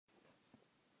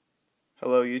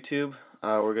Hello YouTube.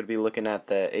 We're going to be looking at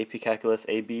the AP Calculus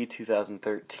AB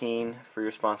 2013 free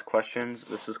response questions.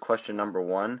 This is question number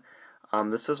 1.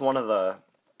 This is one of the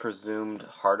presumed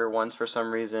harder ones for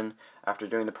some reason. After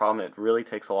doing the problem, it really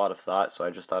takes a lot of thought, so I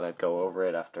just thought I'd go over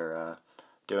it after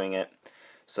doing it.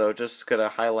 So just going to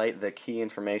highlight the key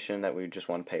information that we just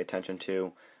want to pay attention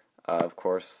to. Of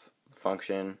course,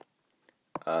 function,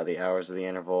 the hours of the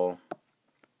interval,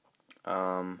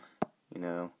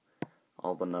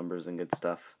 all the numbers and good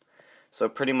stuff. So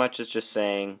pretty much it's just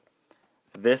saying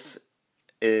this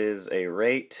is a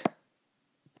rate,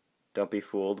 don't be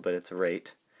fooled, but it's a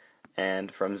rate,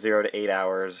 and from 0 to 8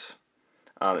 hours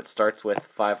it starts with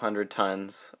 500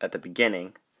 tons at the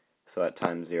beginning, so at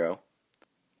time 0.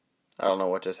 I don't know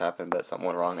what just happened, but something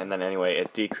went wrong, and then anyway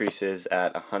it decreases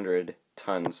at 100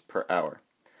 tons per hour.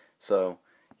 So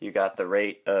you got the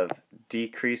rate of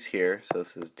decrease here, so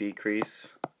this is decrease,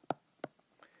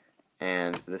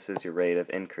 and this is your rate of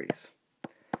increase.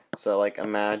 So like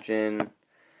imagine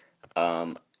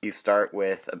you start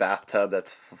with a bathtub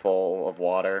that's full of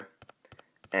water,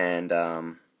 and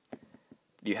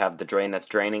you have the drain that's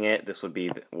draining it. This would be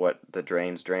what the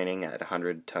drain's draining at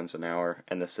 100 tons an hour,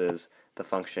 and this is the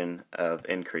function of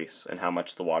increase and how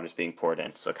much the water's being poured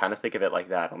in. So kind of think of it like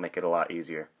that. It'll make it a lot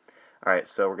easier. Alright,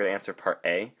 so we're going to answer part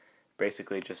A.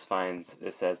 Basically just finds,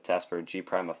 it says test for g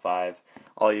prime of 5.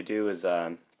 All you do is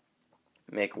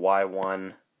make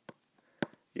y1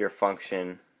 your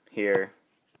function here,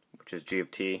 which is g of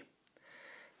t,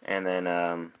 and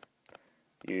then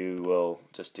you will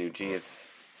just do g of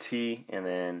t and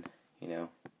then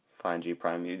find g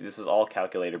prime. This is all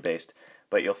calculator based,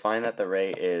 but you'll find that the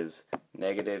rate is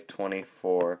negative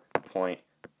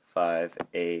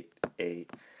 24.588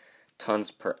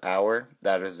 tons per hour.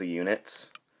 That is the units,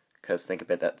 because think of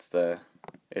it,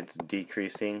 it's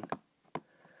decreasing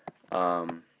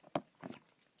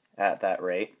at that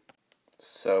rate.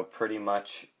 So pretty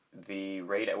much the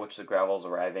rate at which the gravel is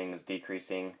arriving is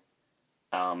decreasing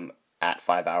at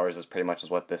 5 hours is pretty much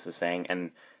what this is saying.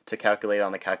 And to calculate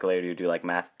on the calculator, you do like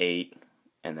math 8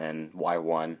 and then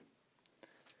y1.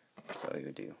 So you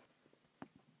would do,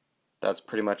 that's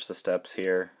pretty much the steps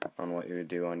here on what you would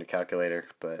do on your calculator,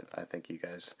 but I think you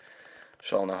guys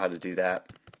should all know how to do that.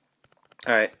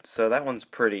 Alright, so that one's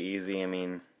pretty easy. I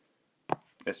mean,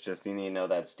 it's just you need to know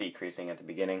that it's decreasing at the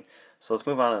beginning. So let's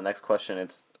move on to the next question.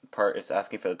 It's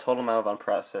asking for the total amount of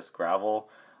unprocessed gravel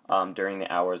during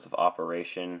the hours of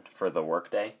operation for the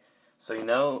workday. So you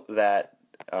know that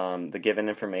the given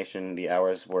information, the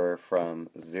hours were from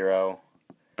 0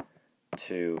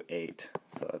 to 8.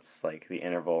 So that's like the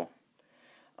interval.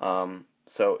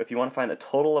 So if you want to find the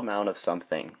total amount of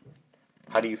something,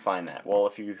 how do you find that? Well,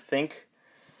 if you think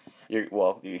here's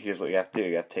what you have to do.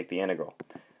 You have to take the integral.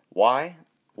 Why?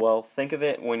 Well, think of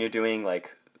it when you're doing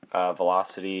like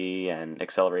velocity and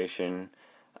acceleration,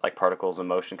 like particles in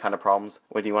motion kind of problems.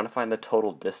 When you want to find the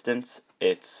total distance,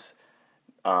 it's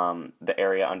the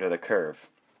area under the curve.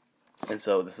 And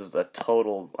so this is the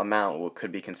total amount, what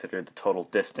could be considered the total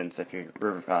distance if you're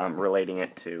relating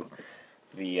it to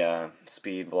the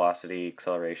speed, velocity,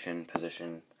 acceleration,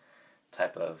 position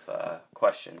type of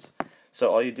questions.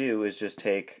 So all you do is just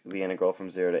take the integral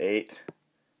from 0 to 8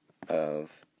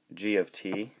 of g of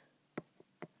t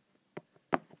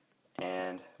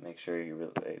and make sure you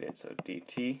relate it, so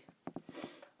dt.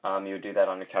 You would do that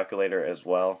on your calculator as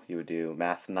well. You would do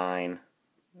math 9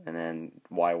 and then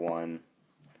y1,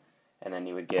 and then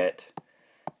you would get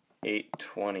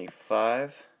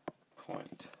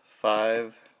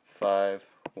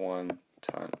 825.551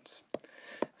 tons.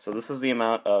 So this is the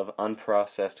amount of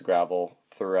unprocessed gravel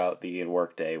throughout the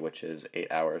workday, which is 8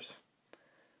 hours.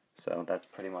 So that's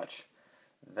pretty much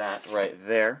that right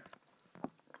there.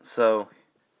 So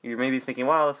you may be thinking,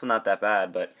 wow, this is not that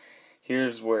bad, but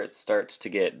here's where it starts to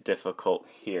get difficult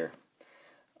here.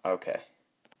 Okay.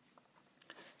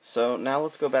 So now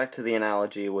let's go back to the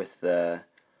analogy with the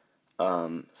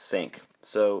sink.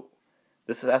 So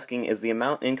this is asking, is the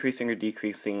amount increasing or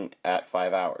decreasing at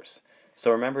 5 hours? So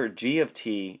remember, g of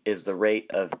t is the rate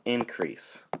of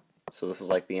increase. So this is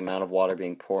like the amount of water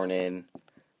being poured in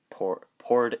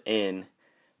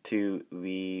to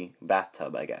the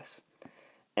bathtub, I guess.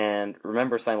 And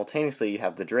remember, simultaneously you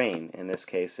have the drain. In this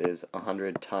case is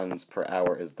 100 tons per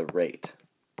hour is the rate.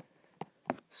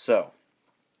 So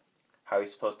how are you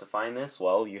supposed to find this?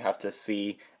 Well, you have to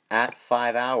see at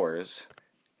 5 hours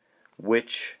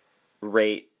which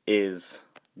rate is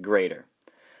greater.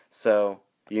 So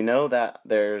you know that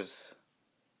there's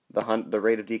the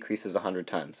rate of decrease is 100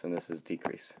 tons, and this is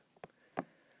decrease.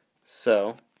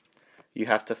 So you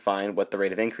have to find what the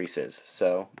rate of increase is.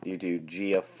 So you do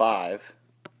g of 5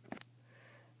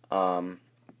 and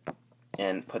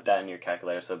put that in your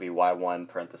calculator. So it'd be y1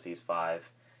 parentheses 5,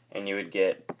 and you would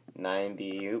get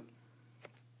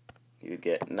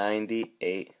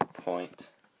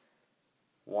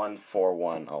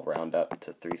 98.141. I'll round up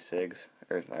to 3 sigs,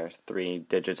 or 3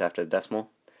 digits after the decimal.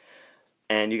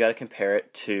 And you got to compare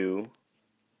it to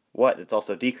what? It's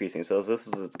also decreasing. So this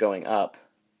is it's going up,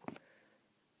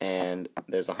 and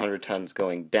there's 100 tons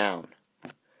going down.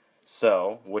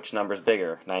 So which number is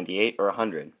bigger, 98 or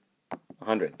 100?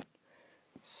 100.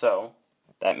 So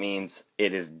that means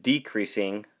it is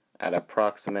decreasing at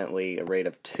approximately a rate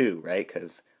of 2, right?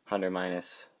 Because 100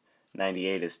 minus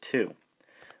 98 is 2.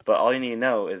 But all you need to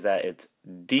know is that it's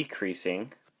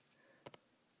decreasing.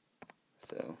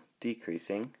 So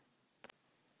decreasing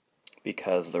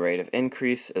because the rate of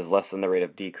increase is less than the rate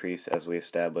of decrease, as we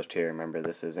established here. Remember,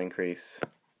 this is increase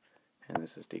and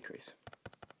this is decrease.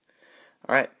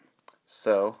 Alright,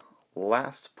 so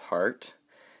last part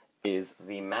is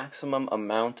the maximum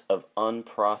amount of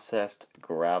unprocessed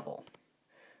gravel.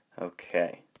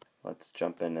 Okay, let's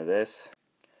jump into this.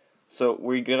 So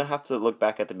we're going to have to look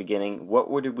back at the beginning.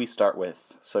 What did we start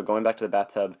with? So going back to the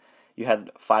bathtub, you had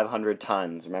 500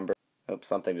 tons, remember? Oops,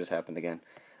 something just happened again.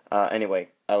 Anyway,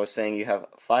 I was saying you have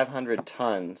 500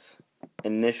 tons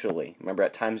initially. Remember,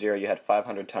 at time 0 you had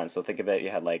 500 tons. So think of it, you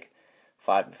had like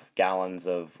 5 gallons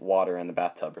of water in the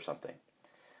bathtub or something.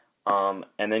 And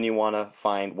then you want to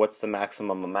find what's the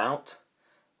maximum amount.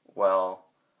 Well,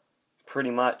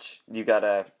 pretty much you got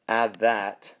to add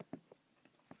that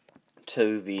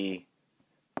to the...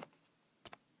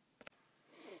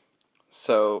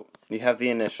 So you have the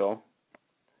initial.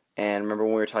 And remember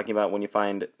when we were talking about when you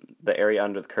find the area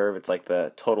under the curve, it's like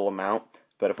the total amount.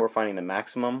 But if we're finding the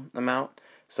maximum amount,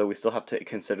 so we still have to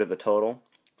consider the total.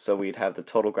 So we'd have the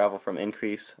total gravel from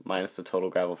increase minus the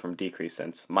total gravel from decrease,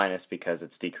 since minus because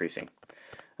it's decreasing.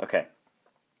 Okay,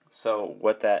 so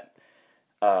what that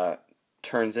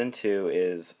turns into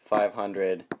is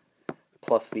 500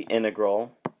 plus the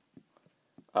integral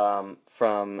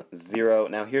from 0.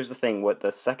 Now here's the thing, what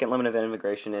the second limit of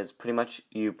integration is, pretty much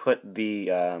you put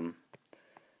the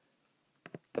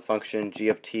function g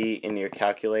of t in your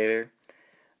calculator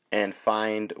and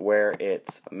find where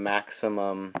its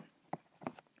maximum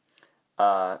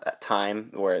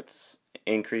time, where it's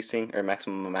increasing, or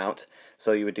maximum amount.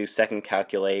 So you would do second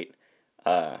calculate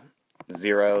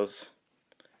zeros,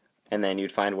 and then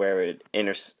you'd find where it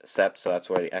intercepts, so that's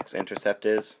where the x-intercept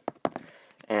is.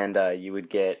 And you would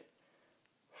get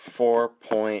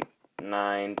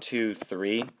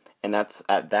 4.923, and that's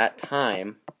at that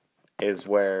time is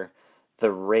where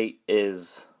the rate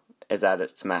is at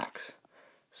its max.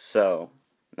 So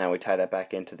now we tie that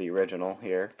back into the original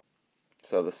here.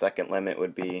 So the second limit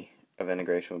would be of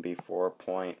integration would be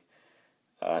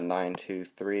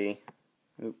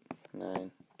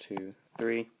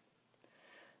 4.923.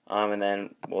 And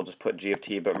then we'll just put g of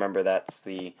t, but remember that's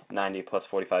the 90 plus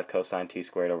 45 cosine t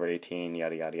squared over 18,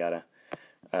 yada yada yada,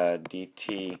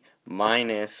 dt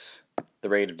minus the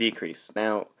rate of decrease.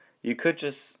 Now you could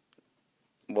just,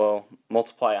 well,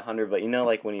 multiply 100, but you know,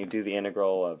 like when you do the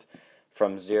integral of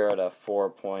from 0 to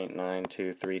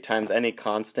 4.923 times any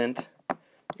constant,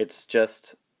 it's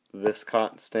just this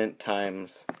constant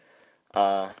times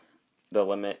the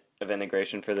limit of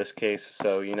integration for this case.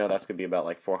 So you know that's going to be about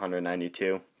like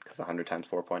 492, because 100 times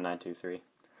 4.923.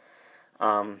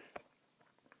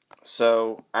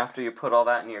 So after you put all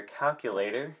that in your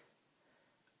calculator,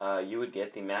 you would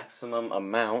get the maximum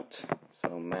amount.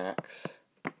 So max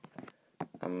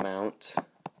amount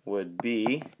would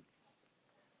be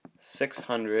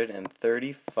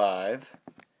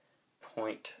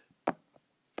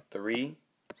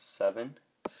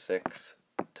 635.376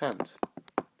 tons.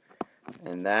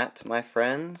 And that, my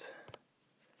friends,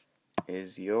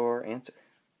 is your answer.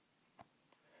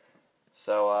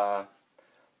 So,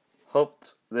 hope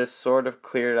this sort of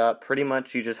cleared up. Pretty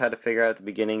much you just had to figure out at the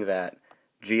beginning that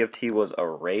g of t was a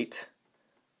rate,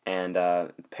 and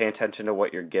pay attention to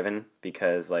what you're given,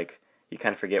 because like you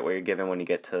kind of forget what you're given when you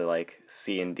get to like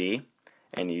C and D,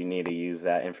 and you need to use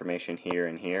that information here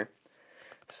and here.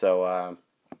 So,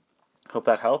 hope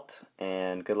that helped,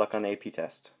 and good luck on the AP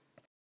test.